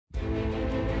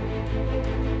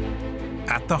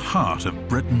At the heart of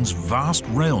Britain's vast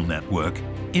rail network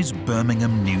is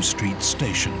Birmingham New Street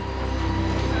station.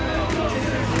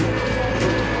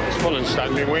 It's full and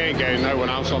standing. We ain't getting no one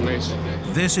else on this.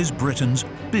 This is Britain's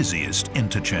busiest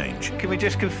interchange. Can we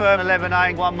just confirm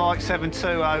 11A, 1 Mike 72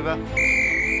 over?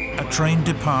 A train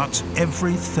departs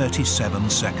every 37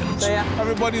 seconds.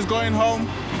 Everybody's going home.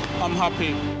 I'm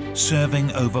happy.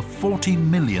 Serving over 40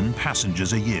 million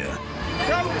passengers a year.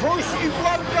 Don't push, you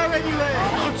won't go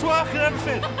anywhere. It's working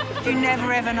everything. You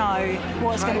never ever know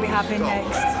what's going to be happening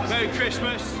next. Merry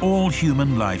Christmas. All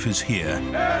human life is here,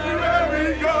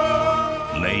 Everywhere we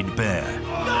go. laid bare.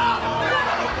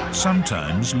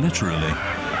 Sometimes literally.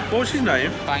 What's his name?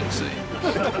 Banksy.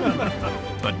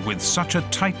 But with such a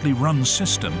tightly run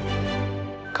system,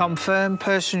 Confirmed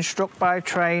person struck by a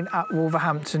train at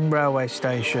Wolverhampton railway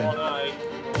station.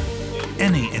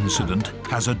 any incident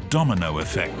has a domino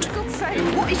effect. God's sake,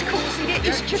 what is causing it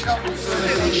is just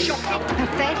absolutely shocking,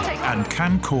 pathetic. And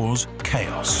can cause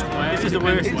chaos. This is the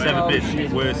worst it's ever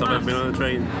been. Worst I've ever been on a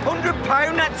train. £100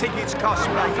 that tickets cost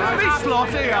me. This lot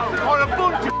here are a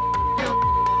bunch of...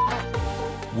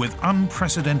 With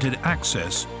unprecedented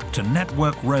access to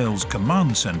Network Rail's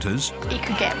command centres, It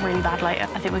could get really bad later.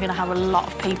 I think we're going to have a lot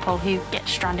of people who get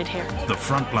stranded here. the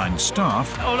frontline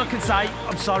staff, All I can say,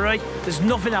 I'm sorry, there's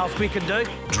nothing else we can do.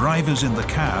 drivers in the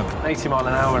cab, 80 mile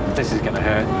an hour, this is going to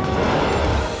hurt.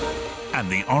 and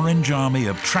the orange army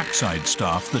of trackside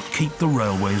staff that keep the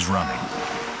railways running.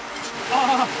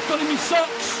 Got in my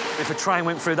socks! If a train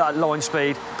went through that line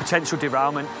speed, potential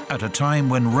derailment. At a time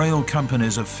when rail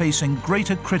companies are facing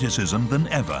greater criticism than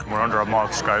ever, We're under a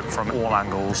microscope from all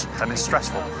angles, and it's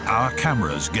stressful. our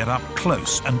cameras get up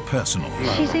close and personal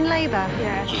She's in labour.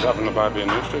 Yeah. She's having a baby in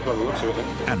New Street by the looks of it.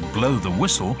 and blow the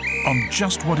whistle on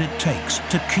just what it takes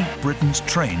to keep Britain's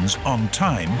trains on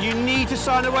time You need to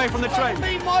sign away from the train.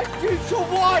 Be my future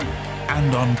wife!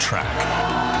 and on track.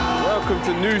 Welcome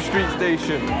to New Street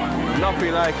Station.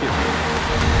 Nothing like it.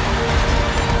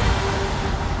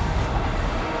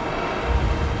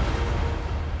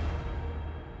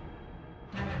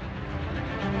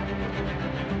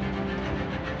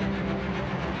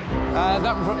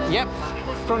 Yep,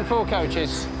 front 4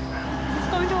 coaches.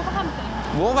 Going to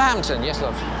Wolverhampton? Wolverhampton, yes,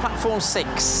 love. Platform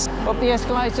 6. Up the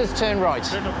escalators, turn right.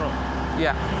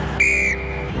 Yeah.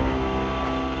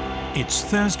 It's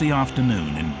Thursday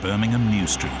afternoon in Birmingham New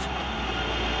Street.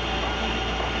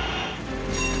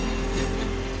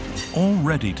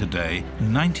 Already today,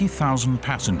 90,000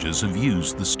 passengers have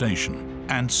used the station,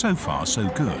 and so far so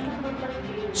good.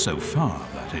 So far,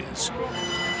 that is.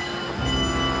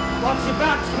 Watch your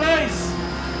backs, please!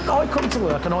 I come to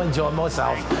work and I enjoy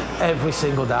myself every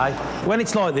single day. When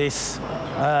it's like this,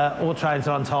 all trains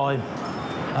are on time,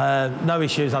 no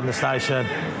issues on the station.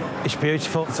 It's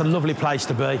beautiful, it's a lovely place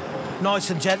to be. Nice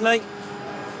and gently.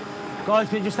 Guys,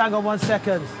 can you just hang on 1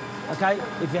 second? OK,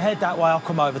 if you head that way, I'll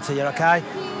come over to you, OK?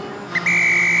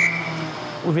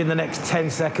 Within the next 10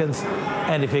 seconds,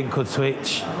 anything could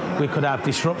switch. We could have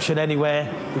disruption anywhere.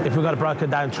 If we've got a broken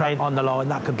down train on the line,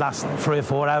 that could last 3 or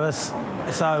 4 hours.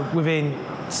 So within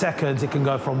seconds, it can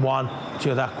go from one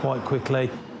to the other quite quickly.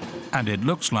 And it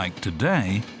looks like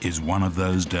today is one of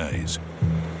those days.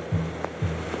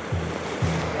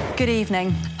 Good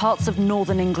evening. Parts of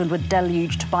northern England were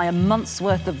deluged by a month's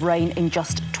worth of rain in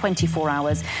just 24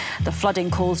 hours. The flooding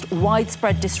caused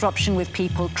widespread disruption with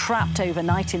people trapped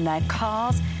overnight in their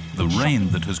cars. The rain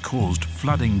that has caused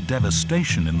flooding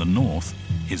devastation in the north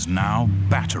is now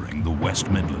battering the West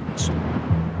Midlands.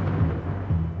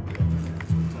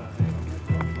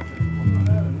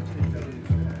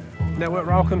 Network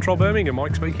Rail Control Birmingham,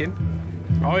 Mike speaking.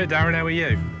 Hiya, Darren, how are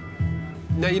you?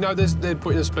 Now, you know they're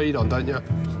putting the speed on, don't you?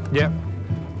 Yep.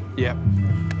 Yep.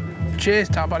 Cheers,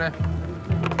 Tabana.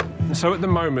 So at the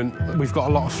moment, we've got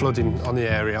a lot of flooding on the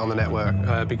area, on the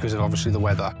network, because of obviously the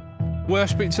weather.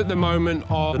 Worst bits at the moment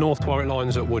are the North Warwick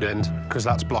lines at Woodend, because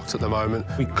that's blocked at the moment.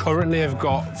 We currently have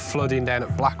got flooding down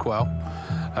at Blackwell,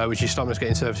 which is stopping us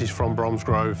getting services from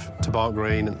Bromsgrove to Bark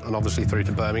Green and obviously through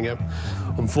to Birmingham.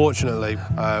 Unfortunately,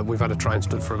 we've had a train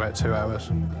stood for about 2 hours.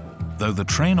 Though the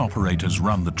train operators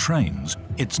run the trains,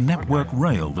 it's Network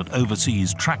Rail that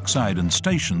oversees trackside and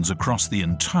stations across the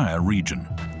entire region.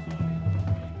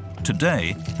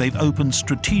 Today, they've opened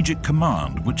Strategic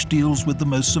Command, which deals with the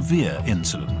most severe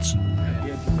incidents.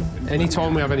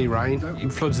 Anytime we have any rain,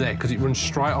 it floods there because it runs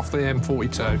straight off the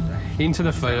M42 into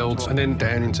the fields and then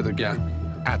down into the gap.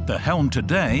 At the helm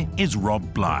today is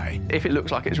Rob Bly. If it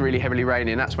looks like it's really heavily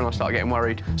raining, that's when I start getting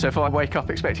worried. So if I wake up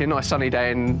expecting a nice sunny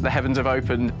day and the heavens have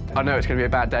opened, I know it's going to be a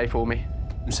bad day for me.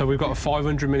 So we've got a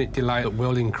 500-minute delay that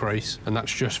will increase, and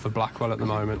that's just for Blackwell at the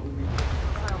moment.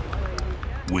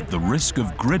 With the risk of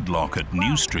gridlock at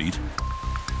New Street,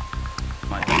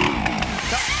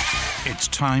 it's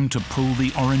time to pull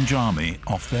the Orange Army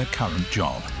off their current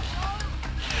job.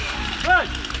 Right,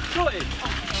 got it.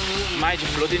 Major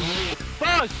flooding.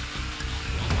 Buzz!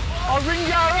 I'll ring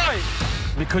you, all right?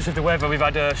 Because of the weather, we've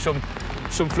had some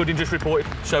flooding just reported,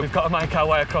 so we've got to make our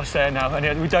way across there now,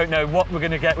 and we don't know what we're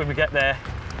going to get when we get there,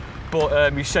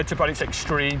 but we said to Brad it's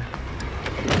extreme.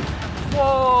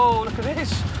 Whoa, look at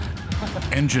this!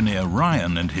 Engineer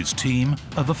Ryan and his team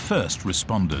are the first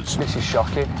responders. This is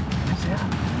shocking.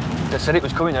 They said it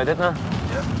was coming though, didn't they?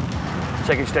 Yeah.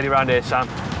 Take it steady round here, Sam.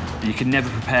 You can never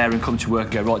prepare and come to work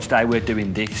and go, right, today we're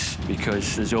doing this,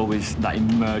 because there's always that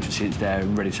emergency that's there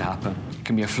and ready to happen. It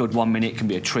can be a flood one minute, it can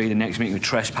be a tree the next minute, it can be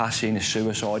trespassing, a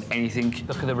suicide, anything.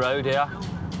 Look at the road here.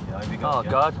 Oh,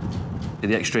 God.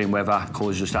 The extreme weather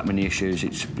causes us that many issues,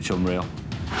 it's unreal.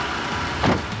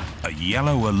 A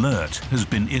yellow alert has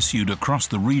been issued across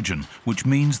the region, which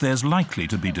means there's likely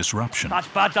to be disruption. That's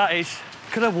bad, that is.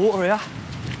 Look at the water here.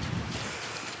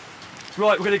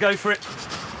 Right, we're going to go for it.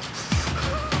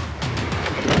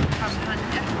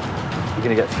 You're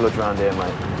going to get floods around here,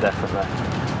 mate, definitely.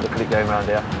 Look at it going around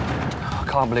here. Oh, I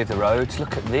can't believe the roads,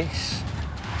 look at this.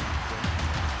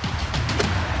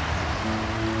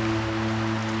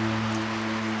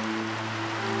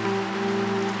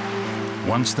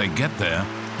 Once they get there,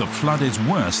 the flood is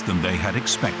worse than they had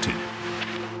expected.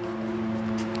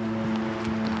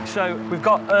 So we've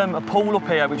got a pool up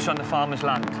here which is on the farmer's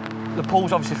land. The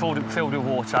pool's obviously filled with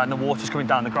water, and the water's coming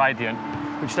down the gradient,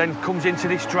 which then comes into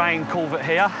this drain culvert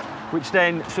here, which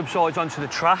then subsides onto the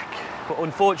track. But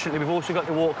unfortunately, we've also got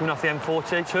the water coming off the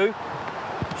M42.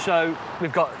 So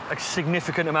we've got a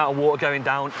significant amount of water going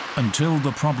down. Until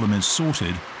the problem is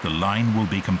sorted, the line will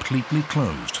be completely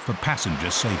closed for passenger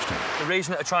safety. The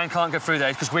reason that a train can't go through there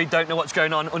is because we don't know what's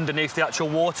going on underneath the actual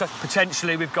water.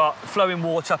 Potentially, we've got flowing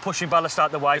water pushing ballast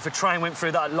out the way. If a train went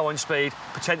through that at line speed,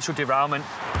 potential derailment.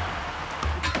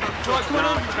 Right, come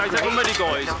on. Okay, I'm ready,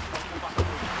 guys.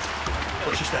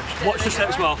 Watch the steps. Watch the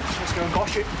steps well. Let's go and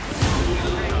gosh it.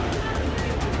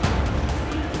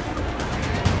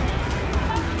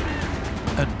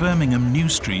 At Birmingham New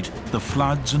Street, the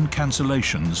floods and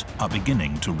cancellations are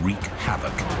beginning to wreak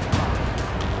havoc.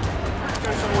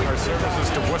 Our services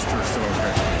to Worcester are still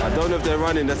okay. I don't know if they're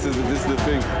running, this is the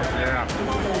thing. Yeah.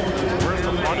 Where's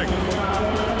the flooding?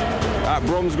 At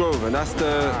Bromsgrove, and that's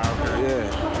the...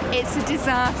 Yeah. It's a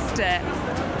disaster.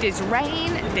 There's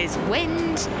rain, there's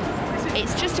wind,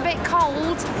 it's just a bit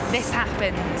cold, this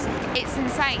happens. It's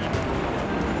insane.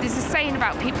 There's a saying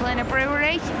about people in a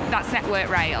brewery, that's Network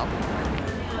Rail.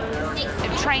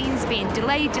 Trains being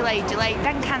delayed,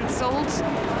 then cancelled,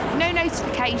 no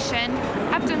notification.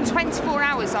 I've done 24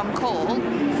 hours on call,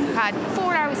 had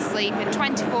 4 hours sleep in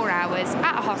 24 hours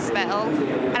at a hospital,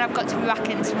 and I've got to be back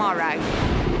in tomorrow.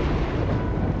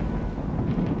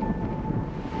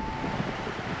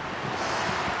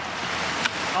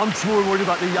 I'm more worried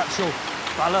about the actual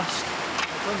ballast.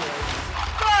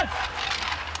 Dad!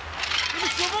 Get the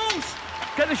shovels!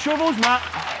 Get the shovels, Matt.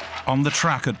 On the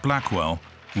track at Blackwell,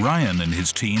 Ryan and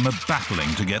his team are battling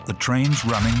to get the trains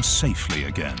running safely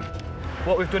again.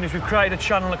 What we've done is we've created a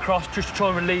channel across just to try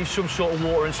and relieve some sort of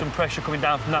water and some pressure coming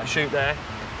down from that chute there.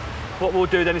 What we'll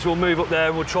do then is we'll move up there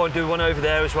and we'll try and do one over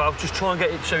there as well, just try and get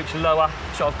it so it's lower.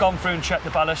 So I've gone through and checked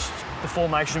the ballast, the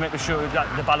formation, making sure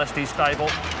that the ballast is stable.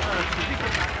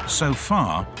 So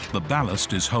far, the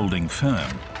ballast is holding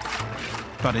firm,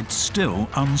 but it's still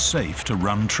unsafe to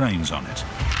run trains on it.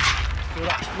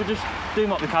 We're just doing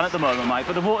what we can at the moment, mate,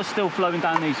 but the water's still flowing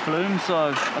down these flumes,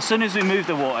 so as soon as we move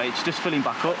the water, it's just filling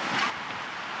back up.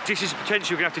 This is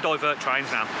potentially we're going to have to divert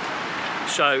trains now.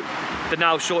 So they're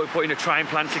now sort of putting a train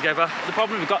plan together. The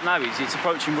problem we've got now is it's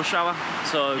approaching rush hour,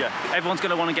 so everyone's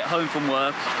going to want to get home from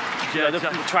work. Yeah, the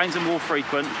trains are more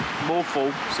frequent, more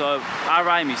full, so our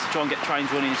aim is to try and get trains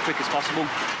running as quick as possible.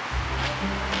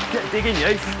 Get digging,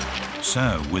 youth.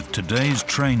 So, with today's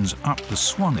trains up the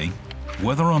Swanee,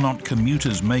 whether or not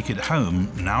commuters make it home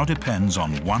now depends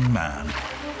on one man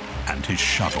and his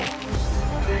shovel.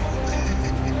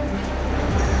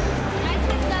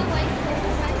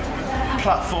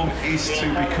 Platform is to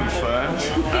be confirmed.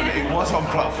 It was on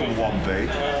platform 1B,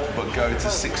 but go to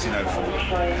 1604.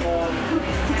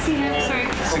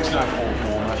 1604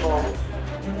 Warner.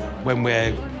 When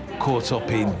we're caught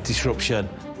up in disruption,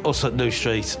 us at New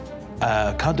Street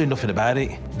can't do nothing about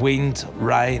it. Wind,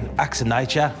 rain, acts of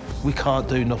nature, we can't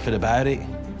do nothing about it.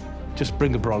 Just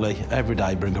bring a brolly, every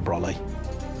day bring a brolly.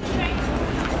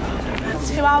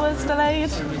 2 hours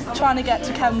delayed, trying to get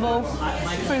to Kemble,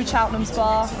 through Cheltenham's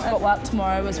Bar. I've got work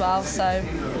tomorrow as well, so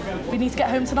We need to get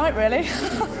home tonight, really.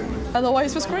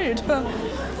 Otherwise, we're screwed.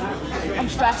 I'm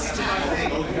stressed.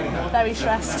 Very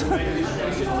stressed.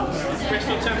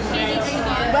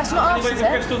 That's not us, is it?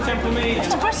 Bristol Temple Mead. It's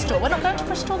to Bristol. We're not going to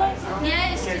Bristol, though?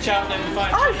 Yeah, it's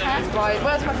Oh, right.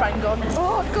 Where's my friend gone?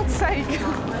 Oh, for God's sake.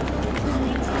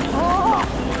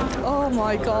 Oh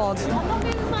my God.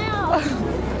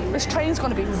 This train's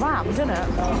going to be rammed, isn't it?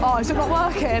 Oh, is it not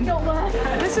working? Not working.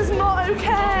 This is not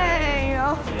okay.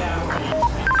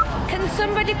 Can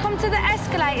somebody come to the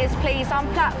escalators, please, on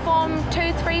platform 2,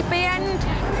 3B end?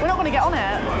 We're not going to get on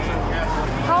it.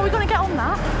 How are we going to get on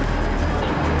that?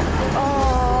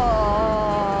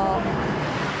 Oh.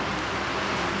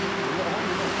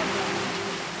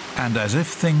 And as if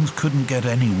things couldn't get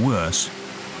any worse,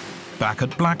 back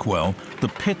at Blackwell, the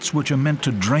pits which are meant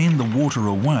to drain the water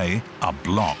away are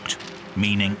blocked,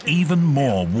 meaning even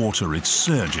more water is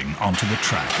surging onto the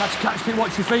track. Catch me,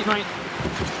 watch your feet, mate.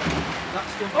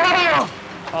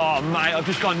 Oh, mate, I've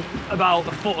just gone about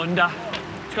a foot under.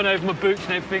 It's gone over my boots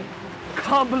and everything.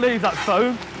 Can't believe that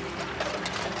foam.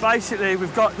 Basically,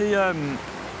 we've got the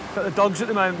dogs at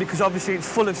the moment because obviously it's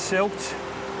full of silt.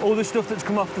 All the stuff that's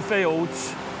come off the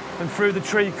fields and through the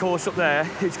tree course up there,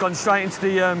 it's gone straight into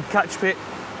the catch pit,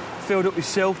 filled up with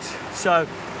silt. So,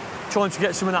 trying to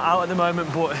get some of that out at the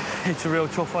moment, but it's a real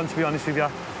tough one, to be honest with you.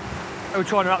 We're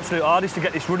trying our absolute hardest to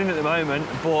get this running at the moment,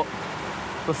 but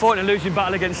we're fighting a losing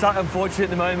battle against that, unfortunately, at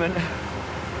the moment.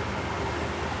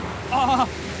 Ah,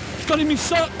 it's got in me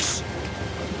socks.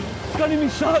 It's got in me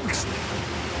socks.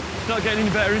 It's not getting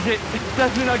any better, is it? It's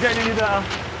definitely not getting any better.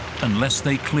 Unless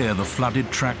they clear the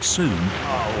flooded track soon,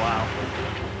 oh wow,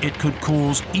 it could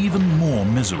cause even more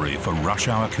misery for rush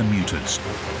hour commuters.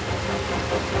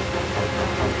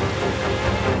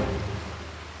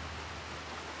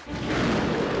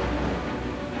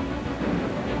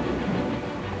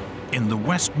 In the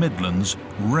West Midlands,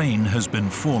 rain has been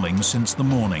falling since the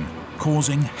morning,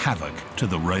 causing havoc to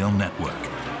the rail network.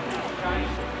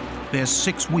 There's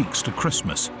 6 weeks to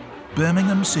Christmas.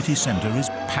 Birmingham city centre is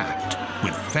packed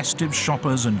with festive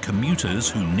shoppers and commuters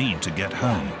who need to get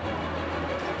home.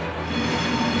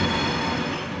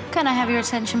 Can I have your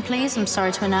attention, please? I'm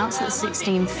sorry to announce that the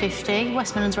 1650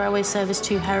 West Midlands Railway service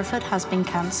to Hereford has been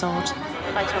cancelled.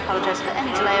 I'd like to apologise for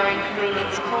any delay or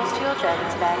inconvenience caused to your journey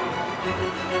today.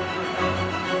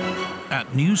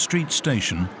 At New Street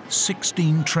Station,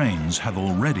 16 trains have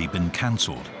already been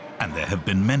cancelled, and there have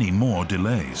been many more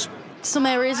delays. Some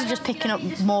areas are just picking up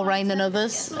more rain than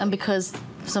others, and because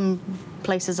some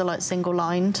places are like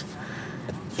single-lined,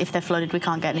 if they're flooded, we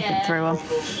can't get anything through them.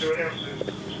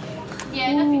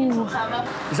 Yeah,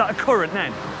 is that a current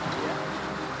then?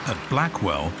 At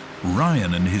Blackwell,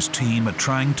 Ryan and his team are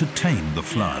trying to tame the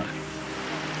flood.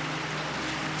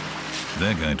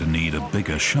 They're going to need a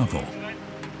bigger shovel,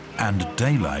 and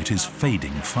daylight is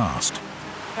fading fast.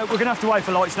 We're going to have to wait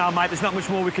for lights now, mate. There's not much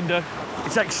more we can do.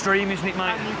 It's extreme, isn't it,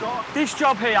 mate? This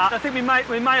job here, I think we may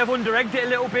have under-egged it a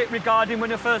little bit regarding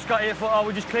when I first got here. Thought, oh,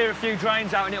 we'll just clear a few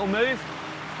drains out and it'll move.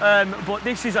 But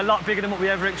this is a lot bigger than what we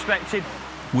ever expected.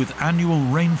 With annual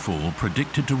rainfall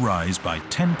predicted to rise by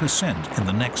 10% in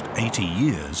the next 80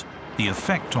 years, the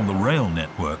effect on the rail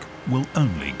network will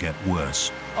only get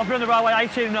worse. I've been on the railway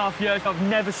 18.5 years. I've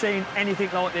never seen anything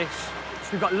like this. So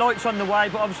we've got lights on the way,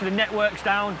 but obviously the network's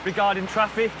down regarding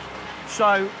traffic.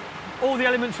 So all the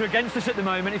elements are against us at the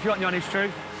moment, if you want the honest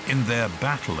truth. In their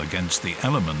battle against the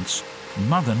elements,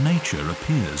 Mother Nature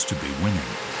appears to be winning.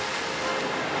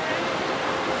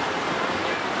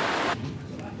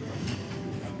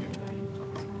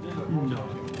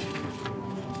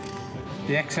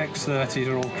 The XX30s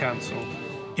are all cancelled.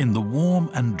 In the warm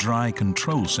and dry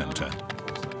control centre,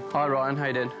 hi Ryan, how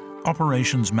you doing?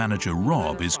 Operations Manager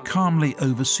Rob is calmly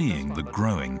overseeing the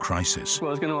growing crisis. Well,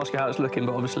 I was going to ask you how it's looking,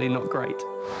 but obviously not great.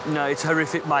 No, it's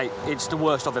horrific, mate. It's the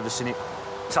worst I've ever seen it.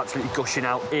 It's absolutely gushing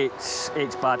out. It's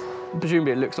bad.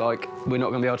 Presumably it looks like we're not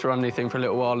going to be able to run anything for a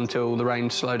little while until the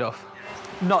rain's slowed off.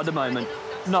 Not at the moment.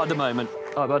 Not at the moment.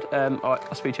 All right, bud. All right,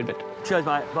 I'll speak to you in a bit. Cheers,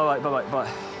 mate. Bye-bye, bye-bye,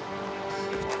 bye.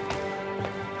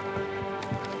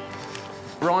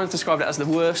 Ryan's described it as the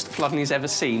worst flooding he's ever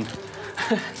seen,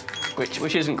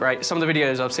 which isn't great. Some of the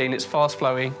videos I've seen, it's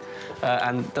fast-flowing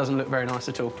and doesn't look very nice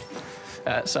at all.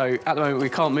 So at the moment,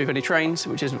 we can't move any trains,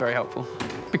 which isn't very helpful.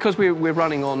 Because we're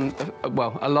running on,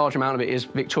 well, a large amount of it is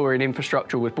Victorian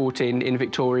infrastructure was brought in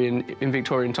Victorian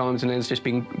times and then it's just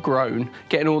been grown.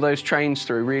 Getting all those trains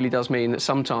through really does mean that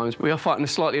sometimes we are fighting a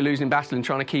slightly losing battle in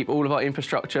trying to keep all of our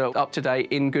infrastructure up to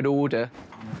date, in good order.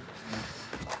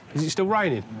 Is it still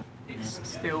raining? It's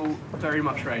still very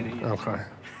much raining. OK.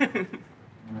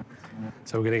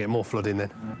 So we're going to get more flooding then?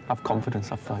 Have confidence,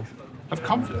 have faith. Have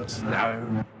confidence?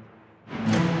 No.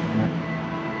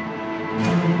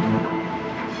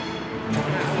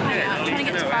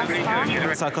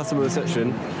 That's our customer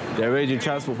reception. They're arranging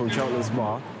transport from Cheltenham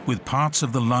Spa. With parts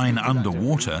of the line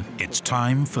underwater, it's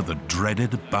time for the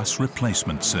dreaded bus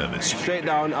replacement service. Straight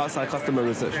down outside customer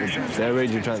reception. They're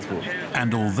arranging transport.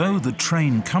 And although the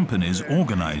train companies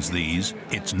organise these,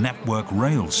 it's Network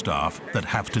Rail staff that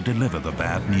have to deliver the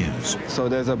bad news. So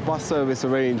there's a bus service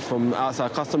arranged from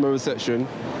outside customer reception,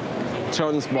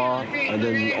 Cheltenham Spa, and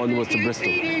then onwards to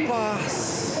Bristol.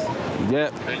 Bus.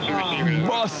 Yep.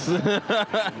 Bus.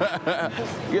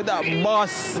 Get that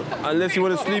bus, unless you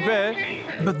want to sleep here.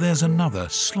 But there's another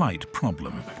slight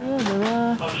problem.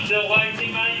 I'm still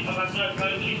waiting, mate. I've had no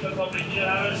coaching for probably 2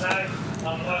 hours now.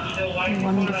 I'm still waiting.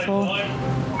 Wonderful.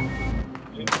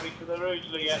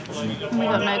 We've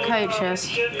got no coaches.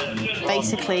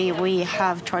 Basically, we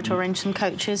have tried to arrange some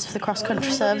coaches for the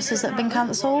cross-country services that have been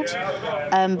cancelled,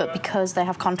 but because they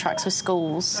have contracts with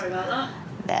schools,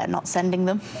 they're not sending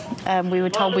them. We were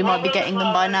told we might be getting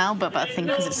them by now, but I think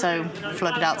because it's so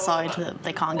flooded outside that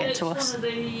they can't get to us.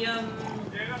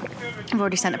 We've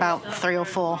already sent about 3 or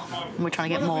 4, and we're trying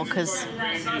to get more because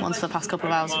ones for the past couple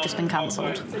of hours have just been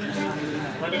cancelled.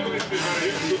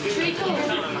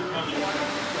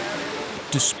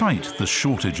 Despite the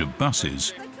shortage of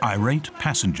buses, irate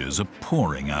passengers are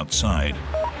pouring outside.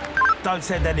 Don't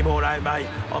send any more out, mate.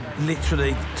 I'm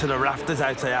literally to the rafters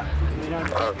out here.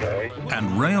 Okay.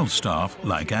 And rail staff,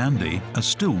 like Andy, are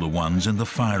still the ones in the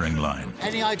firing line.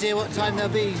 Any idea what time they'll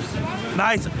be?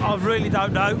 Mate, I really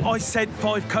don't know. I sent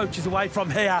 5 coaches away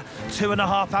from here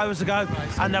 2.5 hours ago,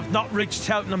 and they've not reached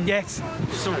Cheltenham yet.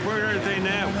 So where are they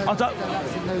now? I don't...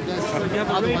 They have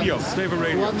a radio. They have a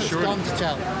radio. One that's gone to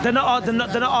Cheltenham. They're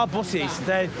not our buses.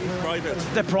 They're private.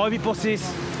 They're private buses.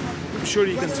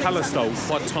 Surely you can tell us, though,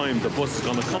 what time the bus is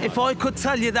going to come. If I could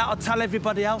tell you that, I'd tell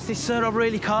everybody else this, sir. I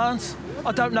really can't.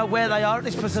 I don't know where they are at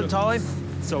this present time.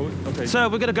 So, OK. Sir,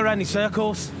 we're going to go around in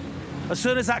circles. As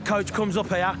soon as that coach comes up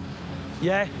here,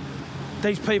 yeah,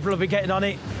 these people will be getting on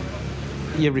it.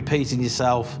 You're repeating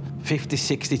yourself 50,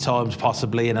 60 times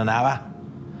possibly in an hour,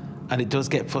 and it does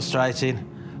get frustrating.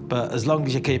 But as long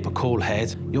as you keep a cool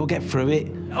head, you'll get through it.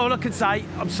 All I can say,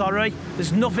 I'm sorry.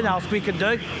 There's nothing else we can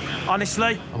do,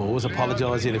 honestly. I'm always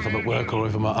apologising if I'm at work or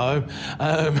if I'm at home.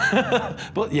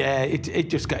 But yeah,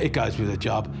 it goes with the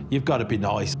job. You've got to be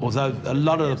nice. Although a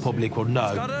lot of the public will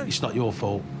know it's not your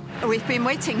fault. We've been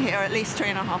waiting here at least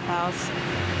 3.5 hours.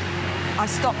 I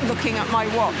stopped looking at my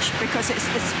watch because it's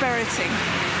dispiriting.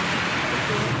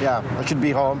 Yeah, I should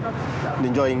be home and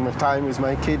enjoying my time with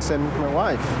my kids and my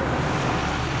wife.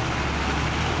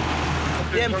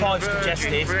 The M5's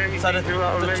congested, so the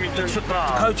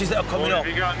coaches that are coming up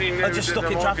are just stuck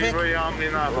in traffic. I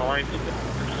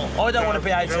don't want to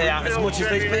be out here as much as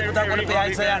these people don't want to be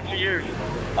out here.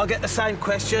 I get the same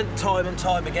question time and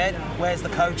time again. Where's the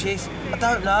coaches? I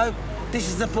don't know. This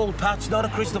is the bald patch, not a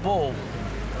crystal ball.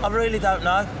 I really don't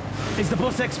know. Is the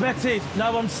bus expected?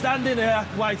 No, I'm standing here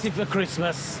waiting for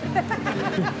Christmas.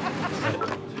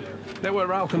 Network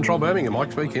Rail Control Birmingham,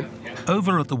 Mike speaking.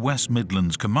 Over at the West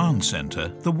Midlands Command Centre,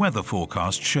 the weather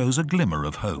forecast shows a glimmer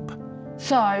of hope.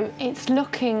 So it's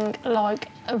looking like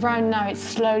around now it's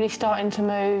slowly starting to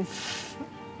move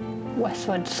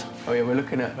westwards. Oh yeah, we're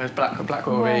looking at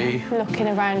Blackwell. We're looking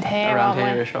around here, aren't we?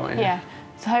 Here-ish, aren't we? Yeah.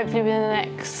 So hopefully within the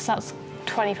next, that's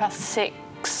 6:20,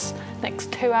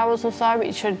 next 2 hours or so,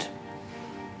 it should,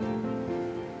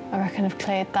 I reckon, have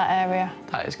cleared that area.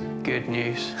 That is good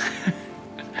news.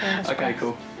 OK,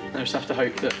 cool. I just have to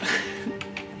hope that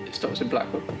it stops in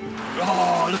Blackwell.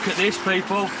 Oh, look at this,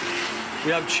 people.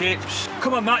 We have chips.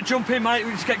 Come on, Matt, jump in, mate.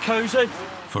 We just get cosy.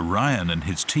 For Ryan and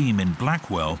his team in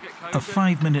Blackwell, a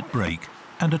 5-minute break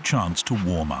and a chance to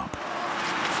warm up.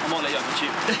 I might let you have a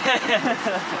chip.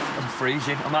 I'm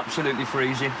freezing. I'm absolutely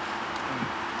freezing.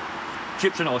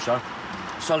 Chips and also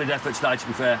solid effort today, to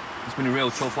be fair. It's been a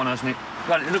real tough one, hasn't it?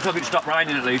 Well, it looks like it stopped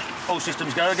raining at least. All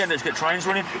systems go again. Let's get trains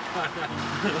running.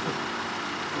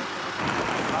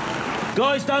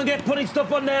 Guys, don't get putting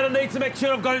stuff on there. I need to make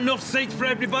sure I've got enough seats for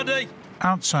everybody.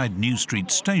 Outside New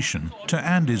Street Station, to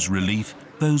Andy's relief,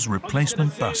 those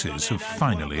replacement buses have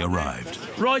finally arrived.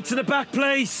 Right to the back,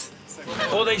 please.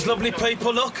 All these lovely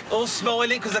people, look, all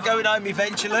smiling because they're going home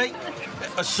eventually.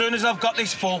 As soon as I've got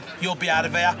this full, you'll be out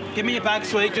of here. Give me your bag,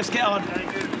 sweet, just get on.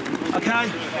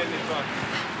 OK?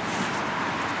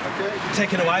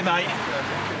 Take it away, mate.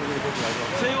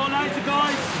 See you all later,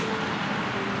 guys.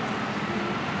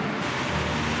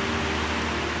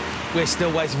 We're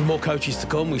still waiting for more coaches to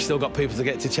come. We've still got people to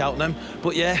get to Cheltenham.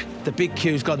 But yeah, the big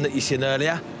queue's gone that you seen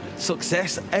earlier.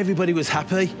 Success. Everybody was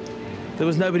happy. There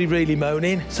was nobody really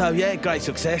moaning. So, yeah, great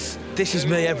success. This is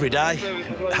me every day,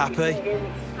 happy.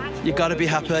 You've got to be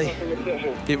happy.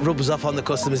 It rubs off on the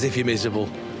customers if you're miserable.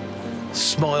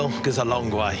 Smile goes a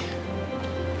long way.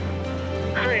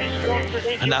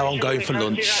 And now I'm going for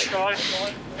lunch.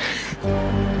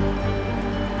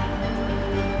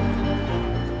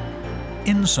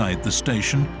 Inside the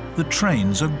station, the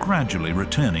trains are gradually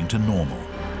returning to normal.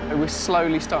 We're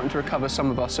slowly starting to recover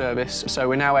some of our service, so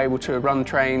we're now able to run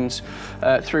trains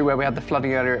through where we had the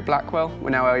flooding area at Blackwell. We're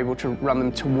now able to run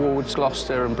them towards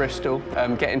Gloucester and Bristol.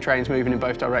 Getting trains moving in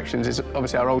both directions is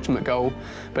obviously our ultimate goal,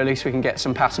 but at least we can get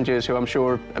some passengers who I'm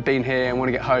sure have been here and want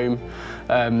to get home.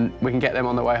 We can get them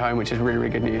on their way home, which is really, really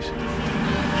good news.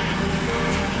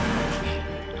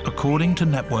 According to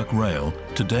Network Rail,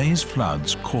 today's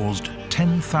floods caused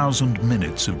 10,000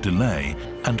 minutes of delay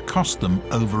and cost them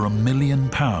over £1 million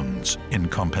in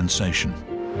compensation.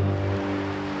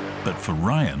 But for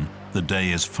Ryan, the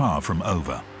day is far from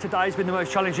over. Today's been the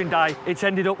most challenging day. It's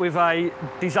ended up with a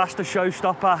disaster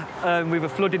showstopper, with a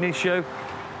flooding issue.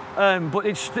 But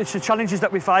it's the challenges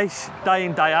that we face day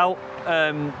in, day out.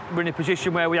 We're in a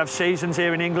position where we have seasons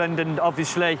here in England, and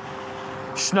obviously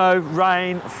snow,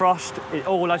 rain, frost, it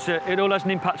all has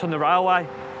an impact on the railway.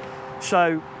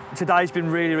 So today's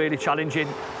been really, really challenging.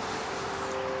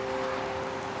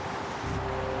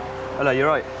 Hello, you're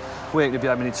right. We ain't gonna be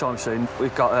home any time soon.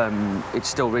 We've got, it's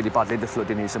still really badly, the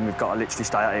flooding is, and we've got to literally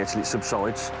stay out here till it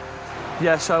subsides.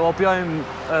 Yeah, so I'll be home,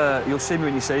 you'll see me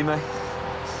when you see me.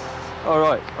 All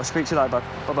right, I'll speak to you later, bud.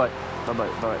 Bye-bye. Bye-bye.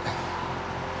 Bye.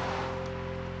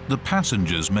 The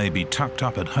passengers may be tucked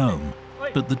up at home,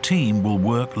 but the team will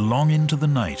work long into the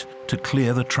night to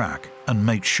clear the track and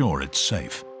make sure it's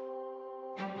safe.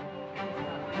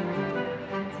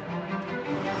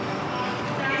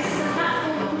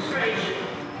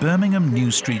 Birmingham New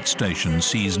Street station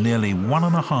sees nearly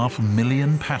 1.5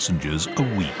 million passengers a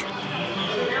week.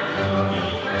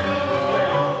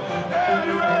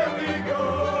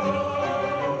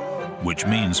 Which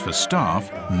means for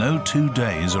staff, no 2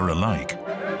 days are alike.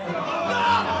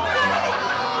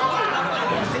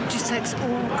 It just takes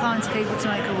all kinds of people to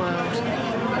make a world.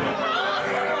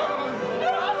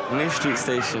 New Street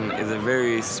Station is a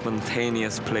very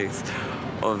spontaneous place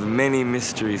of many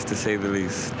mysteries, to say the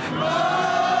least.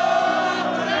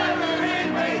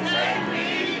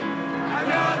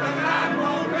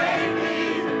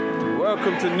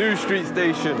 Welcome to New Street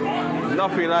Station.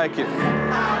 Nothing like it.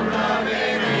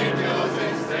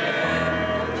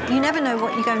 You never know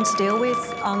what you're going to deal with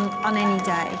on any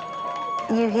day.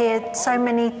 You hear so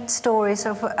many stories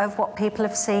of what people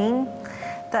have seen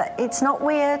that it's not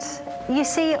weird. You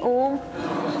see it all.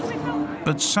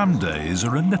 But some days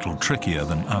are a little trickier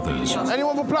than others.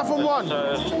 Anyone for platform 1?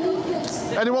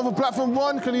 Anyone for platform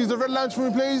 1? Can you use the red lounge for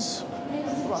me, please?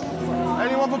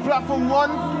 Anyone for platform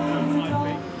 1?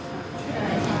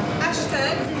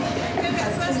 Ashton, can you get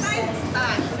the first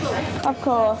name? Of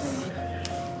course.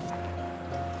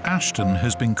 Ashton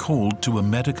has been called to a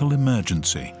medical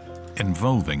emergency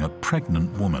involving a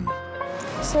pregnant woman.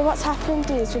 So what's happened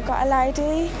is we've got a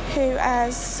lady who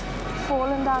has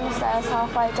fallen down the stairs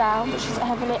halfway down, but she's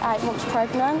heavily 8 months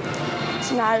pregnant.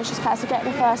 So now she's supposed to get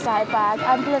the first aid bag.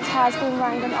 Ambulance has been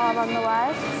rang and are on the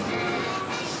way.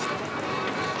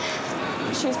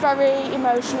 She's very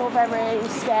emotional, very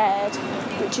scared,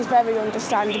 which is very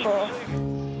understandable.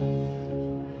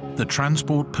 The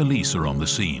transport police are on the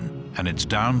scene, and it's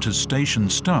down to station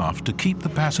staff to keep the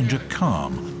passenger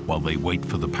calm while they wait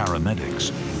for the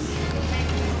paramedics.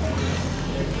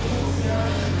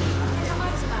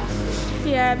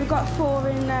 Yeah, we've got 4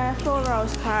 in there, 4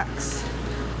 rolls packs.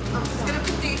 I'm just going to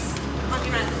put this on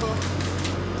your ankle.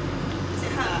 Does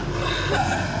it hurt?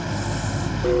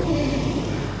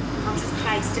 I've just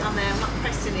placed it on there, I'm not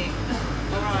pressing it.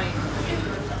 All right.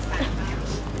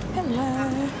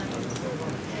 Hello.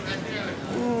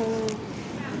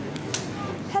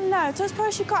 Hello, do I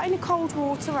suppose you've got any cold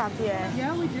water, have you?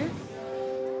 Yeah, we do.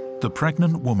 The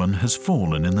pregnant woman has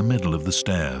fallen in the middle of the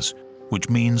stairs, which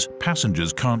means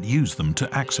passengers can't use them to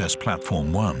access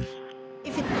platform 1.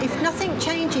 If nothing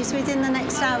changes within the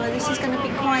next hour, this is going to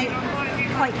be quite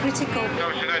critical.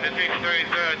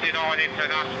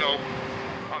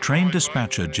 Train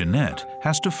dispatcher Jeanette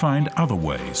has to find other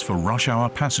ways for rush hour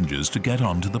passengers to get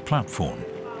onto the platform.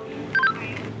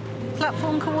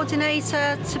 Platform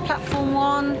coordinator to platform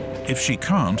 1. If she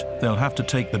can't, they'll have to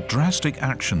take the drastic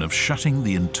action of shutting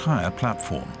the entire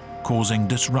platform, causing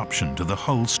disruption to the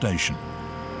whole station.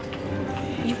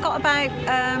 You've got about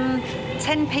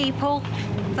 10 people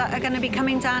that are going to be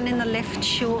coming down in the lift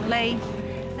shortly.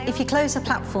 If you close a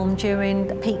platform during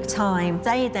peak time,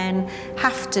 they then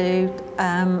have to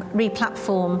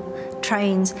re-platform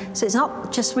trains. So it's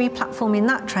not just re-platforming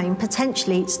that train,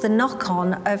 potentially it's the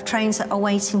knock-on of trains that are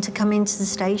waiting to come into the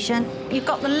station. You've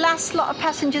got the last lot of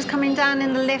passengers coming down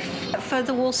in the lift for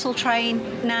the Walsall train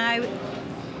now,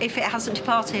 if it hasn't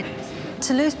departed.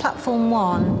 To lose platform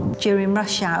 1 during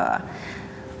rush hour,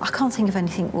 I can't think of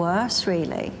anything worse,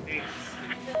 really.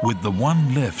 With the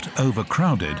one lift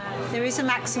overcrowded, There is a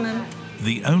maximum.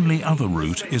 the only other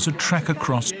route is a trek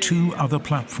across 2 other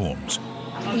platforms.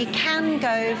 You can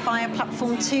go via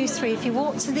platform 2, 3. If you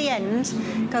walk to the end,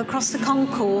 go across the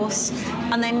concourse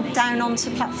and then down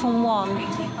onto platform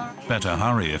 1. Better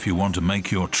hurry if you want to make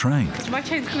your train. My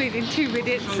train's coming in 2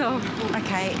 minutes, so...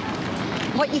 OK.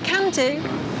 What you can do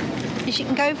is you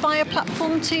can go via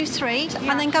platform 2, 3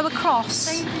 and then go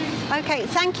across. OK,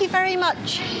 thank you very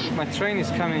much. My train is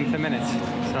coming in 10 minutes.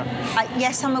 So.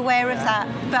 Yes, I'm aware of that.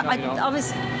 But I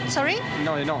was... Sorry?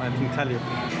 No, you're not, I can tell you.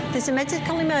 There's a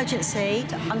medical emergency.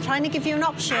 I'm trying to give you an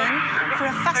option for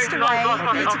a faster way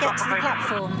for you to get to the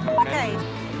platform. OK.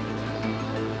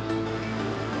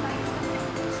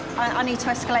 I need to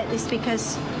escalate this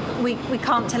because we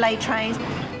can't delay trains.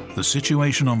 The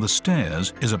situation on the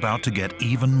stairs is about to get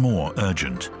even more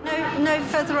urgent. No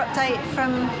further update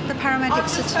from the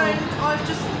paramedics at all? I've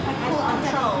just called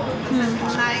control and said,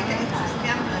 can I get in touch with the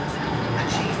ambulance? And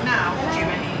she's now due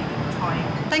any time.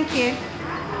 Thank you.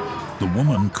 The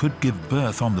woman could give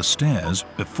birth on the stairs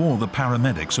before the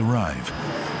paramedics arrive.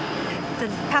 The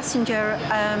passenger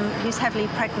who's heavily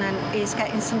pregnant is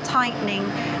getting some tightening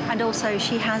and also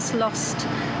she has lost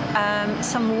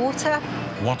some water.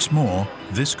 What's more,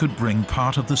 this could bring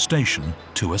part of the station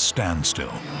to a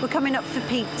standstill. We're coming up for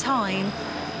peak time.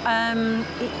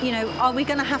 You know, are we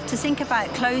going to have to think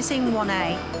about closing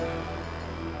 1A?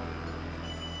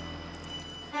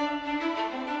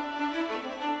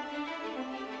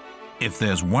 If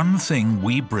there's one thing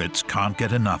we Brits can't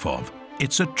get enough of,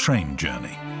 it's a train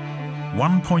journey.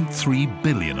 1.3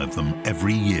 billion of them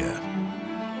every year.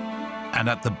 And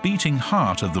at the beating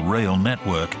heart of the rail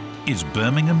network is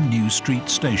Birmingham New Street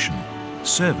station,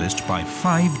 serviced by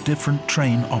 5 different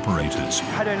train operators.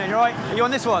 How you doing, you all right? Are you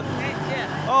on this one? Yeah.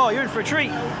 Oh, you're in for a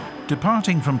treat.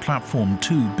 Departing from platform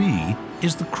 2B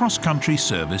is the cross-country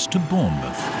service to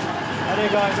Bournemouth. How do you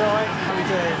guys, all right? How are you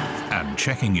doing? And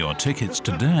checking your tickets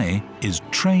today is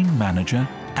train manager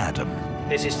Adam.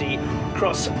 This is the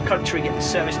cross-country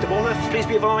service to Bournemouth. Please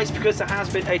be advised, because there has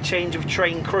been a change of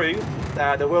train crew,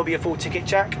 there will be a full ticket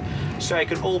check, so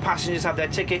can all passengers have their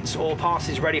tickets or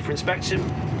passes ready for inspection.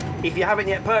 If you haven't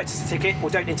yet purchased a ticket or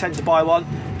don't intend to buy one,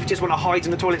 if you just want to hide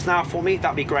in the toilets now for me,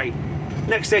 that'd be great.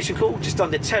 Next station call, just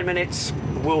under 10 minutes,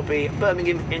 will be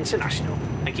Birmingham International.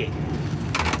 Thank you.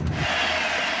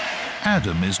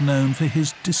 Adam is known for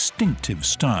his distinctive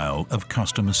style of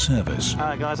customer service.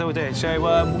 Alright guys, how we doing? So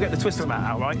we'll get the Twister mat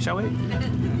out, right, shall we?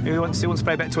 Who wants to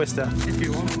play a bit of Twister? If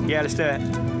you want. Yeah, let's do it.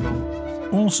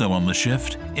 Also on the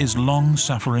shift is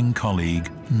long-suffering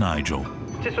colleague Nigel.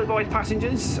 Just for advice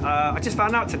passengers, I just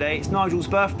found out today it's Nigel's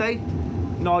birthday.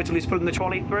 Nigel is pulling the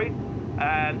trolley through.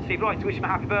 So if you'd like to wish him a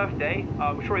happy birthday,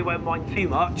 I'm sure he won't mind too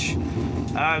much.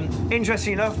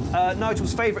 Interesting enough,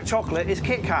 Nigel's favourite chocolate is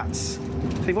Kit Kats. So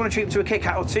if you want to treat him to a Kit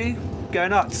Kat or 2, go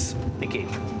nuts. Thank you.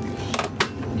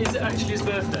 Is it actually his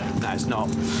birthday? No, it's not.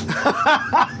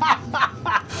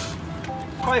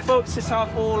 Hi folks, just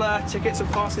have all tickets and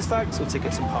passes, thanks, or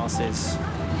tickets and passes.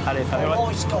 How do you feel?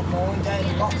 I stopped mowing down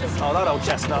the bottom. Oh, that old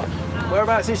chestnut.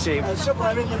 Whereabouts is she?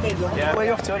 Somewhere in the middle. Yeah, where are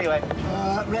you off to anyway?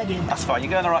 Reading. That's fine,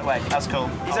 you're going the right way, that's cool.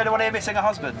 Is anyone here missing a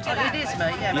husband? It is,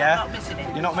 mate, yeah, Yeah? but I'm not missing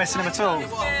him. You're not missing him at all?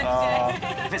 Oh.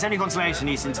 If it's any consolation,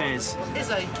 he's in tears. Is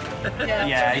he?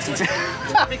 Yeah, he's in tears.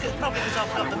 Probably because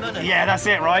I've got the money. Yeah, that's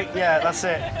it, right? Yeah, that's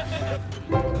it.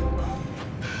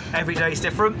 Every day's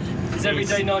different. Is every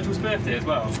day Nigel's birthday as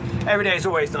well? Every day is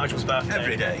always Nigel's birthday.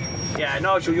 Every day? Yeah,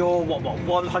 Nigel, you're what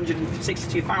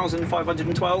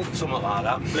 162,512? Something like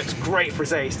that. Looks great for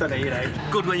his age, doesn't he, you know?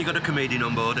 Good when you've got a comedian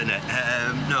on board, isn't it?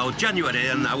 No, January,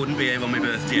 and I wouldn't be here on my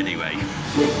birthday anyway.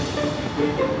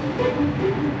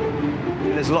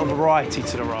 There's a lot of variety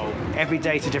to the role. Every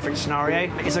day's a different scenario.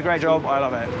 It's a great job, I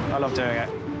love it. I love doing it.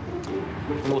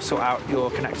 And we'll sort out your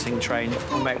connecting train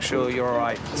and make sure you're all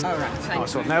right. All right,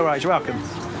 thanks. No worries, you're welcome.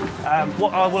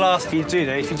 What I will ask you to do,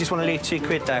 though, if you just want to leave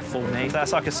 £2 there for me,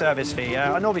 that's like a service fee.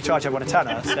 I normally charge everyone a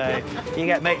tenner, so you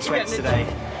get mates rates today.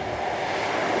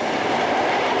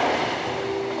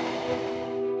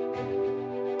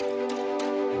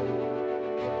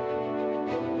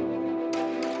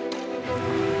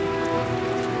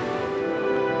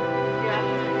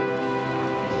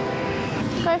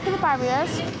 Go for the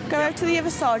barriers. Go over to the other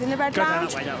side in the red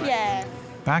lounge. Yeah.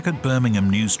 Back at Birmingham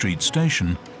New Street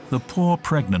station, the poor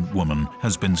pregnant woman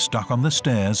has been stuck on the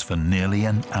stairs for nearly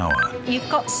an hour. You've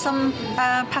got some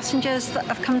passengers that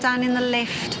have come down in the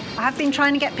lift. I have been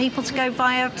trying to get people to go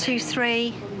via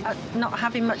 2-3, not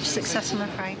having much success, I'm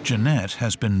afraid. Jeanette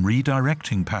has been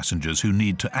redirecting passengers who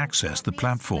need to access the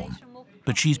platform,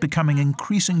 but she's becoming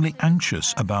increasingly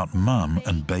anxious about mum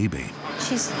and baby.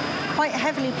 She's quite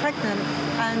heavily pregnant,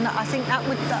 and I think that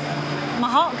would... my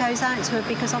heart goes out to her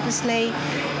because obviously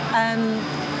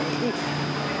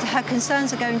her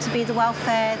concerns are going to be the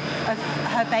welfare of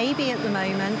her baby at the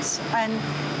moment, and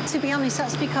to be honest,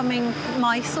 that's becoming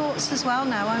my thoughts as well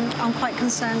now. I'm quite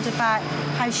concerned about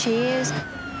how she is.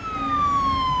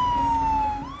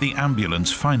 The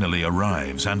ambulance finally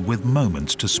arrives, and with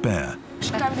moments to spare.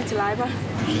 She's going into labour.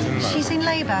 She's in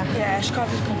labour? Yeah, she's got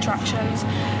contractions.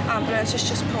 Ambulance has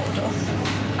just pulled up.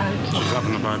 Okay. She's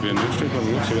having a baby in New Street, by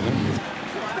the looks of it then.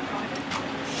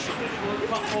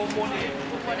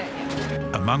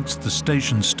 Amongst the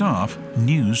station staff,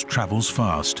 news travels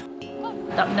fast.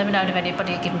 I've never known of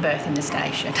anybody giving birth in the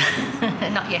station.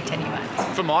 Not yet, anyway.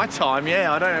 For my time,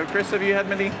 yeah. I don't know. Chris, have you had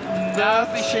many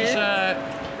births here?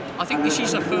 I think this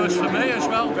is a first for me as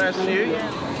well. First for you, yeah.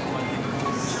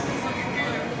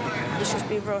 It's just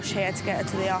been rushed here to get her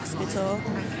to the hospital,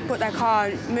 but they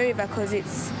can't move her because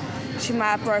she might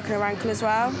have broken her ankle as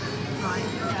well. Right.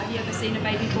 Have you ever seen a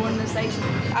baby born in the station?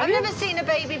 I've never seen a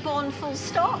baby born full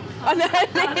stop. I know.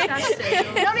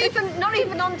 not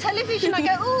even on television. I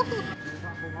go, ooh.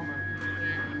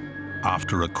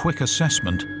 After a quick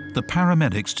assessment, the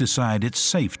paramedics decide it's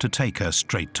safe to take her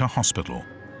straight to hospital.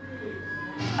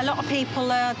 A lot of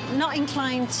people are not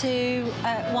inclined to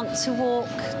want to walk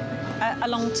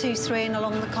along 2-3 and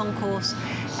along the concourse.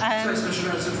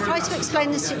 Try to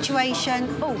explain the situation.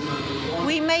 Oh,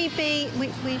 we may be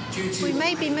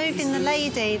moving the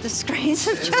lady. The screens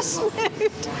have just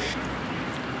moved.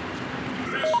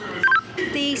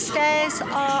 The stairs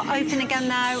are open again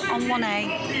now on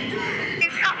 1A.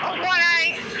 It's up on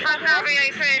 1A, has now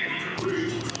reopened.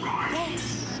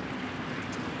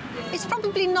 It's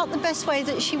probably not the best way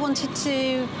that she wanted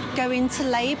to go into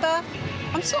labour.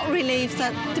 I'm sort of relieved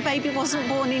that the baby wasn't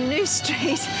born in New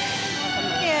Street.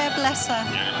 Yeah, bless her.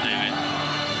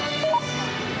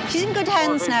 She's in good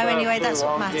hands now anyway, that's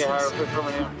what matters.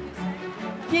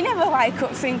 You never wake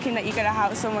up thinking that you're going to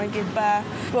help someone give birth,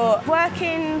 but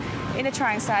working in a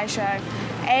train station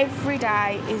every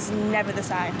day is never the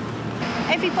same.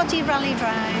 Everybody rallied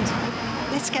round.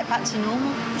 Let's get back to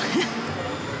normal.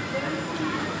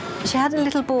 She had a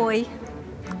little boy,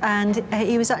 and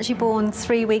he was actually born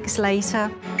 3 weeks later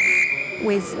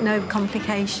with no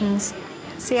complications.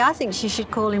 See, I think she should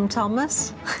call him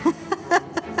Thomas.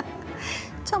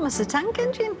 Thomas the Tank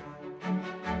Engine.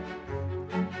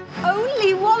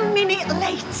 Only 1 minute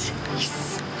late.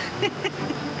 Yes.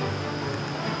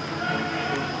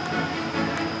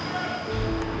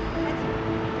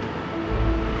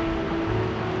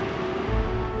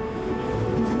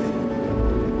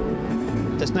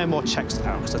 There's no more checks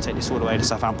now because I take this all the way to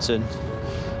Southampton.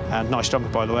 And nice jumper,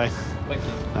 by the way. Thank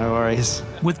you. No worries.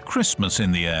 With Christmas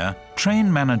in the air,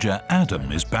 train manager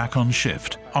Adam is back on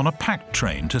shift on a packed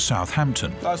train to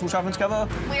Southampton. Guys all travelling together?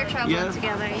 We're travelling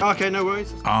together. OK, no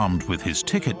worries. Armed with his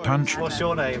ticket punch... What's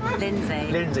your name? Lindsay.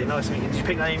 Lindsay, nice to meet you. Did you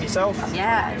pick the name yourself?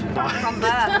 Yeah, from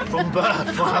birth. From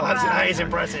birth? Wow, that is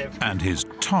impressive. And his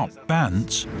top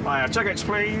bants... Hiya, tickets,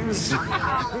 please.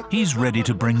 He's ready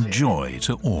to bring joy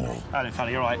to all. Hello,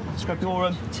 fella, you're right. Let's grab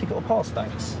your ticket or pass,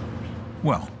 thanks.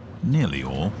 Well, nearly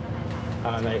all.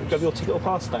 Mate, grab your ticket or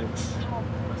pass, thanks.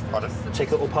 Pardon?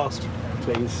 Ticket or pass,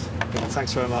 please.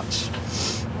 Thanks very much.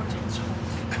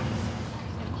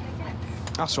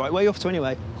 That's right. Where are you off to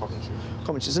anyway?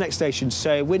 Coventry. It's the next station,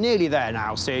 so we're nearly there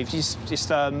now. So if you just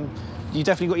you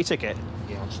definitely got your ticket?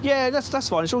 Yeah, that's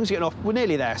fine. As long as you're getting off, we're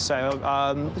nearly there. So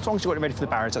as long as you've got it ready for the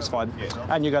barriers, that's fine.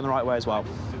 And you're going the right way as well.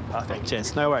 Perfect.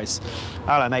 Cheers. No worries.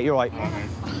 Hello, mate. You're right.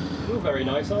 You're very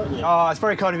nice, aren't you? Oh, it's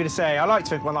very kind of you to say. I like to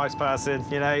think I'm a nice person,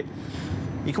 you know.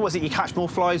 You catch more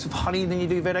flies with honey than you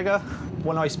do vinegar?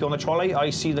 When I used to be on the trolley, I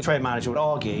used to see the train manager would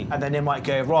argue, and then they might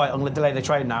go, right, I'm going to delay the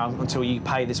train now until you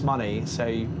pay this money. So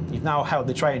you've now held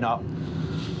the train up.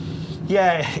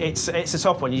 Yeah, it's a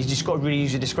tough one. You just got to really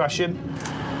use your discretion.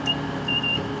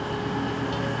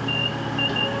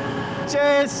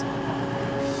 Cheers!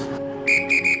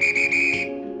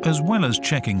 As well as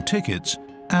checking tickets,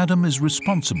 Adam is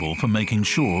responsible for making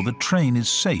sure the train is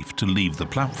safe to leave the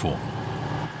platform,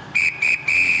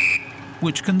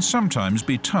 which can sometimes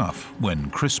be tough when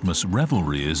Christmas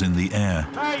revelry is in the air.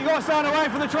 Hey, you got to stand away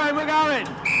from the train, we're going!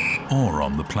 or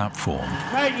on the platform.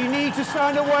 Mate, you need to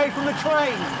stand away from the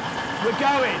train. We're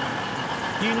going.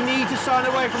 You need to stand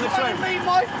away from the train. Leave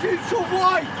my future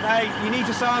wife. Mate, you need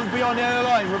to stand beyond the other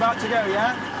line. We're about to go,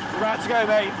 yeah? We're about to go,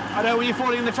 mate. I know when you're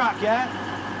falling in the track, yeah?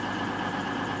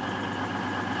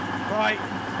 Right.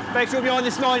 Make sure you're behind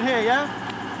this line here, yeah?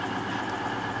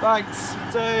 Thanks.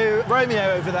 So,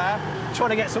 Romeo over there,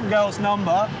 trying to get some girl's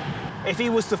number. If he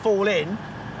was to fall in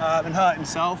and hurt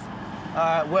himself,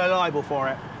 we're liable for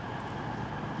it.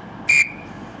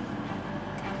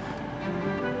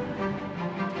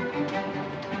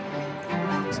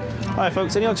 Hi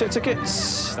folks, any object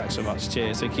tickets? Thanks so much,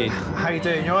 cheers, thank you. How you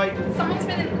doing, you alright? Someone's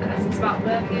been in there since about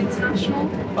Birmingham International.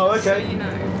 Oh, okay. So you know.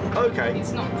 Okay.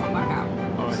 It's not come back out.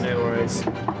 Alright, no worries.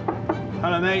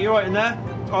 Hello mate, you alright in there?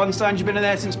 I understand you've been in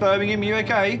there since Birmingham, you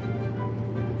okay?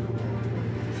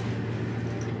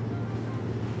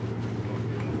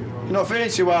 You're not feeling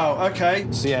too well, okay.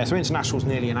 So yeah, so International's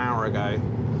nearly an hour ago.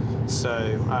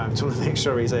 So just want to make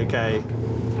sure he's okay.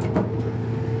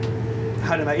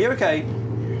 Hello mate, you okay?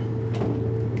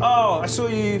 Oh, I saw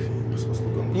you.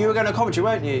 You were going to Coventry,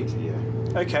 weren't you?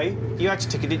 Yeah. Okay. You had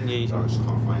your ticket, didn't you? No, I just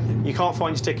can't find it. You can't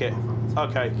find your ticket?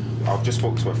 Okay. I've just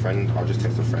spoke to a friend. I'll just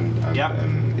text a friend. And, yeah.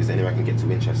 Is there any way I can get to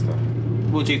Winchester?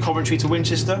 We'll do Coventry to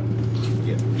Winchester?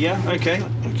 Yeah. Yeah, okay.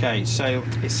 Okay, so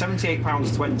it's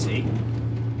 £78.20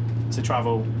 to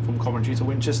travel from Coventry to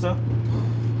Winchester.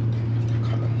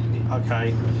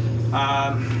 Okay.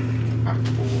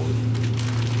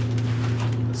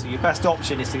 So your best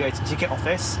option is to go to the ticket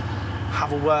office,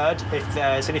 have a word. If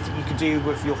there's anything you can do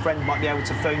with your friend, might be able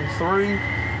to phone through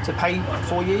to pay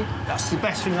for you. That's the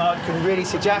best thing I can really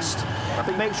suggest.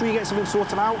 But make sure you get something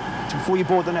sorted out before you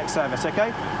board the next service,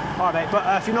 okay? All right, mate. But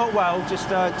if you're not well, just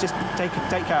take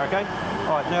care, okay?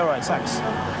 All right, no worries, thanks.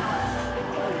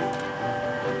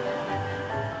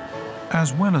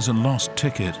 As well as a lost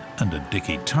ticket and a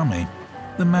dicky tummy,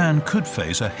 the man could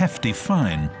face a hefty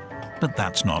fine, but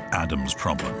that's not Adam's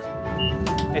problem.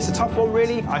 It's a tough one,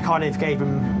 really. I kind of gave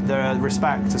him the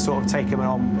respect to sort of take him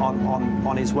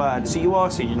on his word. So you are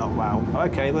saying you're not well.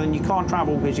 Okay, well, then you can't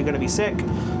travel because you're going to be sick.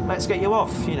 Let's get you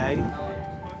off, you know.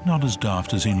 Not as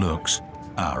daft as he looks,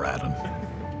 our Adam.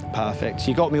 Perfect.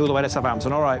 You got me all the way to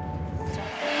Southampton, all right.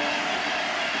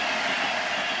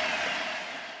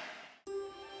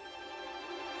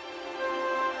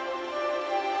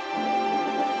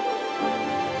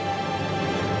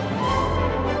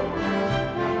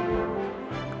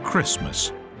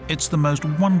 Christmas. It's the most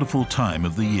wonderful time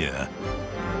of the year.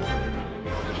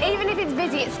 Even if it's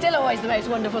busy, it's still always the most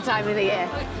wonderful time of the year.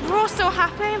 We're all still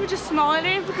happy, we're just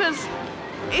smiling because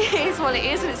it is what it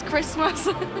is and it's Christmas.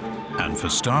 And for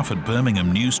staff at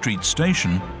Birmingham New Street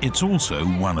station, it's also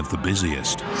one of the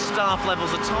busiest. Staff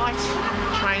levels are tight,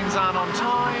 trains aren't on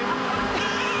time.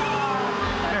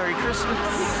 Merry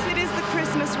Christmas. It is the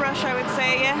Christmas rush, I would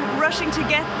say, yeah. Rushing to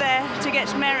get there, to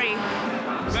get merry.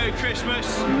 Merry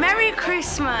Christmas. Merry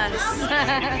Christmas.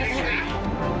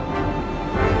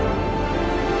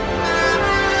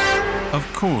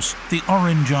 Of course, the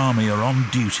Orange Army are on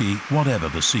duty whatever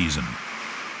the season.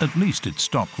 At least it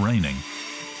stopped raining.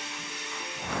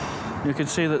 You can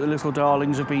see that the little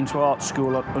darlings have been to art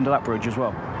school up under that bridge as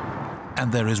well.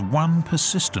 And there is one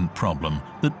persistent problem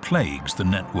that plagues the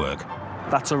network.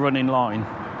 That's a running line.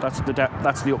 That's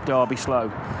the up Derby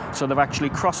slow. So they've actually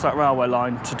crossed that railway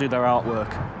line to do their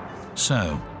artwork.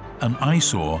 So, an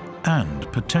eyesore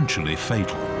and potentially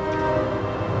fatal.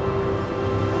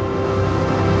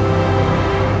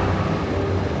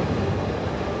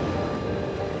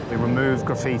 We remove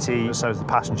graffiti so the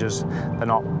passengers, they're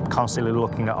not constantly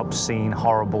looking at obscene,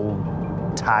 horrible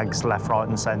tags left, right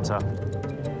and centre.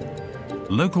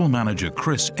 Local manager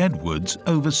Chris Edwards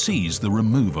oversees the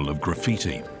removal of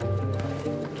graffiti.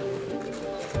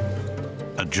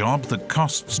 A job that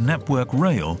costs Network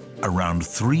Rail around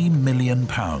 £3 million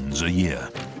a year.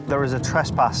 There is a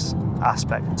trespass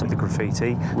aspect to the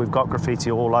graffiti. We've got graffiti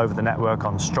all over the network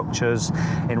on structures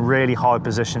in really high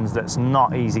positions that's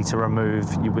not easy to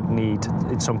remove. You would need,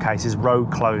 in some cases,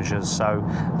 road closures. So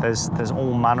there's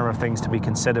all manner of things to be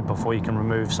considered before you can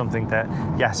remove something that,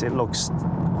 yes, it looks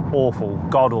awful,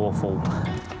 god-awful.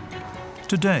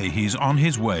 Today he's on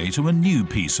his way to a new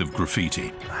piece of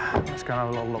graffiti. Let's go and have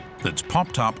a little look. That's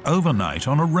popped up overnight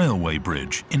on a railway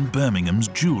bridge in Birmingham's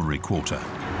Jewellery Quarter.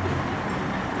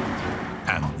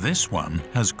 And this one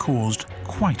has caused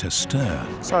quite a stir.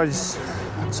 Sorry, ladies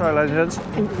and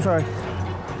gents. Sorry.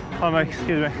 Hi, mate,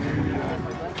 excuse me.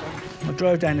 I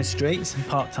drove down the streets and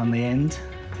parked on the end.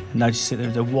 Noticed that there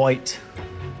was a white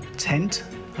tent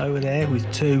over there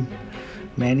with two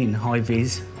men in high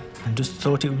vis, and just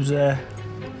thought it was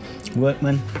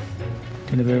workmen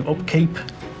doing a bit of upkeep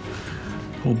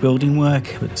or building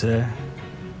work, but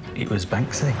it was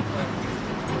Banksy.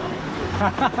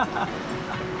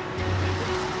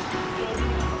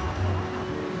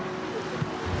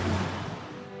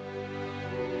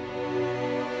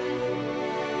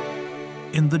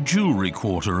 In the jewellery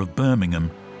quarter of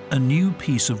Birmingham, a new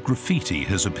piece of graffiti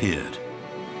has appeared.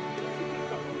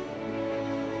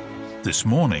 This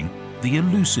morning, the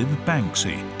elusive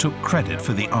Banksy took credit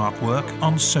for the artwork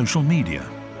on social media.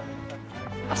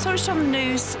 I saw it on the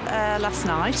news last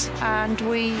night and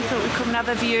we thought we'd come and have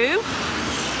a view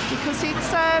because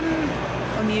it's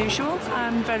unusual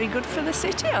and very good for the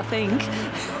city, I think.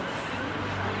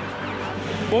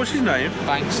 What's his name?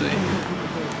 Banksy.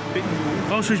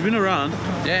 Oh, so he's been around?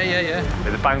 Yeah.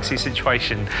 The Banksy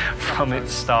situation from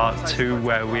its start to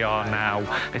where we are now,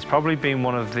 it's probably been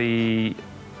one of the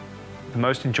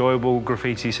most enjoyable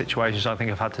graffiti situations I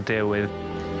think I've had to deal with.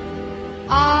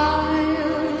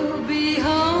 I'll be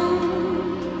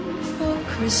home for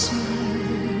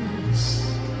Christmas.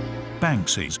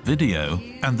 Banksy's video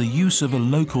and the use of a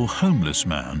local homeless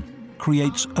man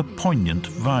creates a poignant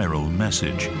viral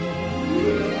message.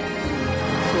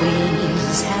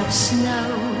 Please have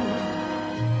snow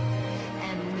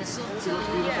and mistletoe.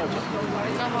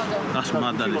 That's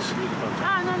mad, that is. No.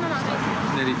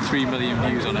 Nearly 3 million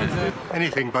views on it.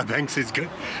 Anything by Banks is good,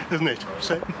 isn't it?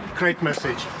 So, great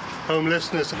message.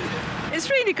 Homelessness. It's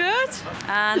really good,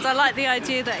 and I like the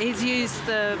idea that he's used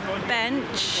the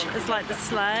bench as like the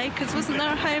sleigh, because wasn't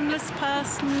there a homeless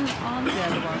person on? Yeah,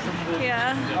 there was.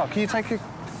 Yeah. Oh, can you take a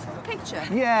picture?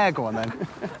 Yeah, go on then.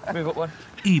 We've got one.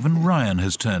 Even Ryan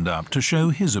has turned up to show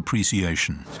his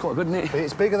appreciation. It's quite good, isn't it?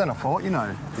 It's bigger than I thought, you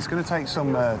know. It's going to take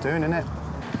some doing, isn't it?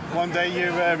 One day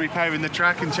you're repairing the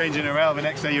track and changing a rail, the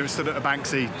next day you're stood at a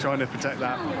Banksy trying to protect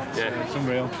that. Yeah. It's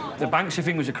unreal. The Banksy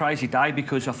thing was a crazy day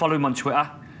because I follow him on Twitter.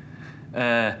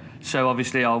 So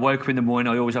obviously I woke up in the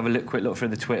morning, I always have a quick look through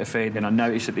the Twitter feed, and I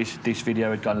noticed that this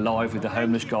video had gone live with the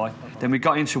homeless guy. Then we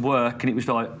got into work and it was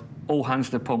like, all hands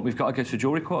to the pump, we've got to go to the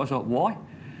jewellery court. I was like,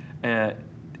 why?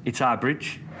 It's our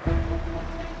bridge.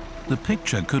 The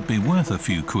picture could be worth a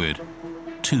few quid.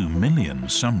 2 million,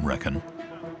 some reckon.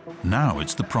 Now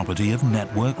it's the property of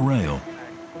Network Rail,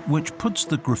 which puts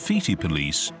the graffiti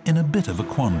police in a bit of a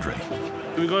quandary.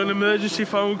 We've got an emergency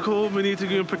phone call. We need to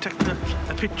go and protect a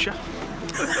picture.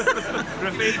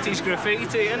 Graffiti's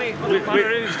graffiti, isn't it?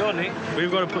 Who's done it? We've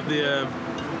got to put the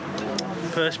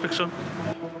perspex on.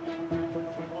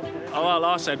 Oh, well,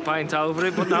 I said paint over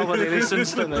it, but nobody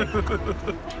listens to me.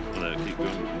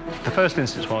 The first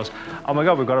instance was, oh my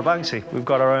God, we've got a Banksy. We've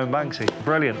got our own Banksy.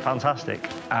 Brilliant, fantastic.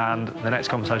 And the next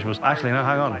conversation was, actually, no,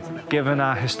 hang on. Given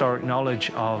our historic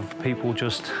knowledge of people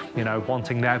just, you know,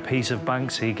 wanting their piece of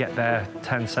Banksy, get their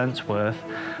 10 cents worth,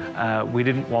 we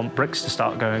didn't want bricks to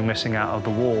start going missing out of the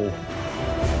wall.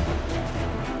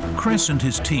 Chris and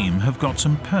his team have got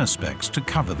some perspex to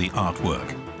cover the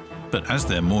artwork. But as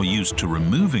they're more used to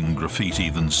removing graffiti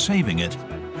than saving it,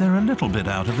 they're a little bit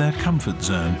out of their comfort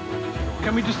zone.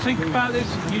 Can we just think about this?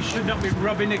 You should not be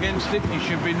rubbing against it. You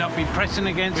should not be pressing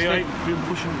against it. We ain't been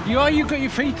pushing. You've got your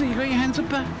feet, you've got your hands up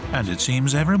there. And it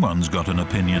seems everyone's got an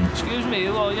opinion. Excuse me,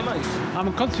 who are you, mate? I'm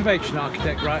a conservation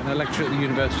architect, right, and a lecturer at the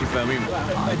University of Birmingham.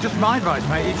 Just my advice,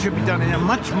 mate, it should be done in a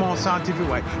much more scientific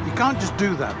way. You can't just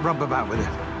do that, rub about with it.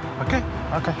 Okay?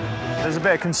 Okay. There's a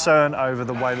bit of concern over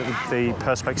the way that the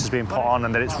perspex is being put on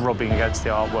and that it's rubbing against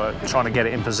the artwork, trying to get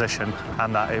it in position,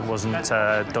 and that it wasn't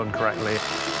done correctly.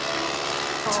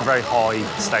 It's a very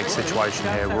high-stakes situation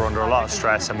here. We're under a lot of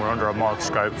stress and we're under a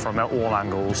microscope from all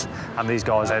angles, and these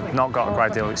guys have not got a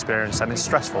great deal of experience, and it's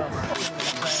stressful.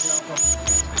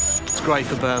 It's great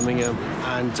for Birmingham,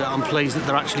 and I'm pleased that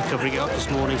they're actually covering it up this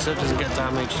morning so it doesn't get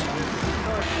damaged.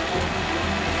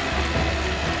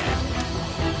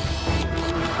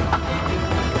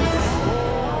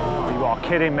 You are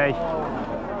kidding me.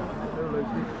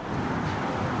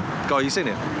 Guy, you seen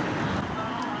it?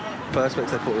 Perspex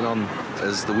they're putting on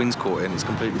as the wind's caught in, it's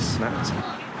completely snapped.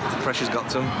 The pressure's got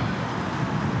to them.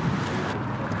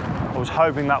 I was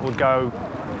hoping that would go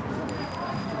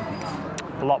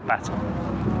a lot better.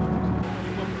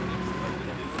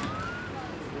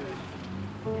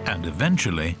 And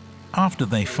eventually, after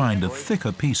they find a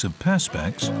thicker piece of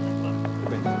perspex,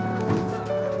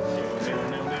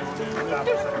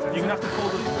 You're gonna have to pull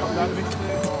the top down a bit.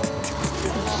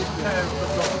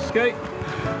 Okay.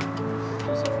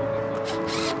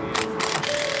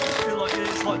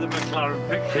 It's like the McLaren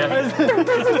picture. Yeah.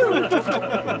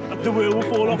 The wheel will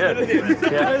fall off. Yeah.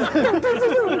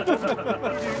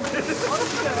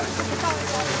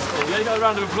 You got a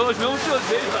round of applause, no?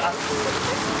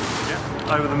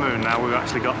 over the moon now. We've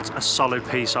actually got a solid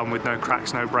piece on with no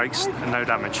cracks, no breaks and no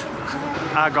damage.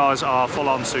 Our guys are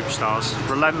full-on superstars,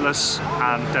 relentless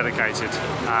and dedicated,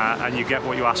 and you get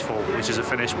what you ask for, which is a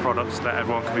finished product that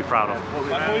everyone can be proud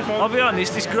of. I'll be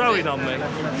honest, it's growing on me.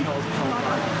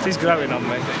 It's growing on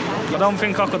me. I don't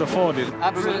think I could afford it.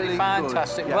 Absolutely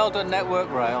fantastic. Well done, Network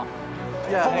Rail.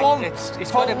 Yeah, for one,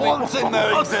 it's got to be once in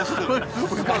their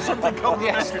existence. We've got something coming.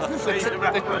 Yes,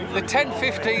 the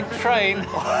 10:15 train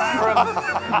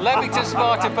from Leamington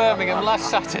Spa to Birmingham last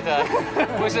Saturday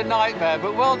was a nightmare,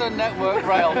 but well done, Network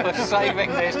Rail, for saving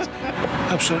this.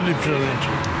 Absolutely brilliant.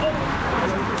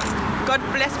 God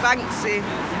bless Banksy.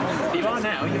 You are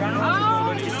now, you're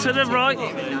out. To the right.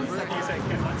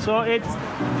 Sorted.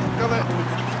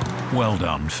 Well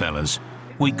done, fellas.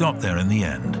 We got there in the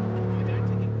end.